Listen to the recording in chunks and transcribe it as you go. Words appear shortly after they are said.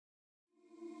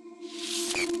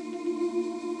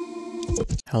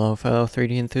Hello fellow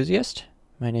 3D enthusiast,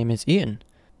 my name is Ian.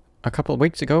 A couple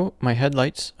weeks ago, my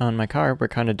headlights on my car were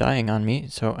kind of dying on me,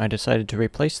 so I decided to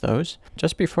replace those.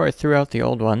 Just before I threw out the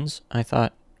old ones, I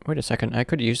thought, wait a second, I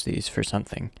could use these for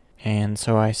something. And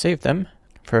so I saved them.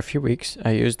 For a few weeks,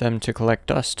 I used them to collect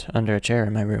dust under a chair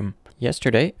in my room.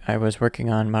 Yesterday, I was working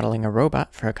on modeling a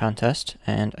robot for a contest,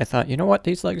 and I thought, you know what,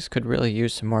 these legs could really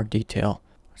use some more detail.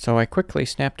 So I quickly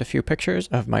snapped a few pictures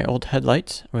of my old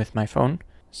headlights with my phone,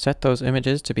 set those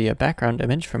images to be a background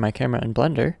image for my camera in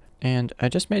Blender, and I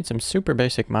just made some super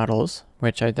basic models,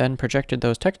 which I then projected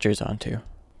those textures onto.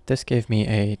 This gave me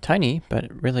a tiny, but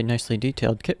really nicely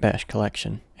detailed kitbash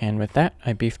collection, and with that,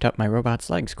 I beefed up my robot's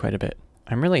legs quite a bit.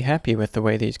 I'm really happy with the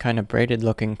way these kind of braided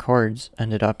looking cords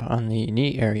ended up on the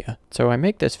knee area. So I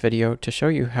make this video to show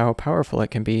you how powerful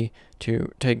it can be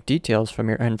to take details from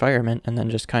your environment and then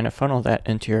just kind of funnel that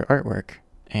into your artwork.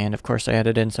 And of course I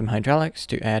added in some hydraulics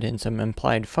to add in some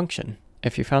implied function.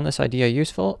 If you found this idea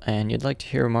useful and you'd like to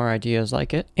hear more ideas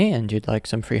like it, and you'd like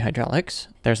some free hydraulics,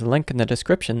 there's a link in the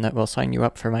description that will sign you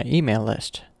up for my email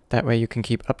list. That way you can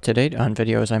keep up to date on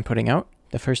videos I'm putting out.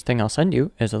 The first thing I'll send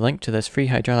you is a link to this free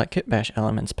hydraulic kitbash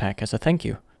elements pack as a thank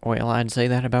you. Well, I'd say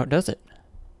that about does it.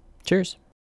 Cheers!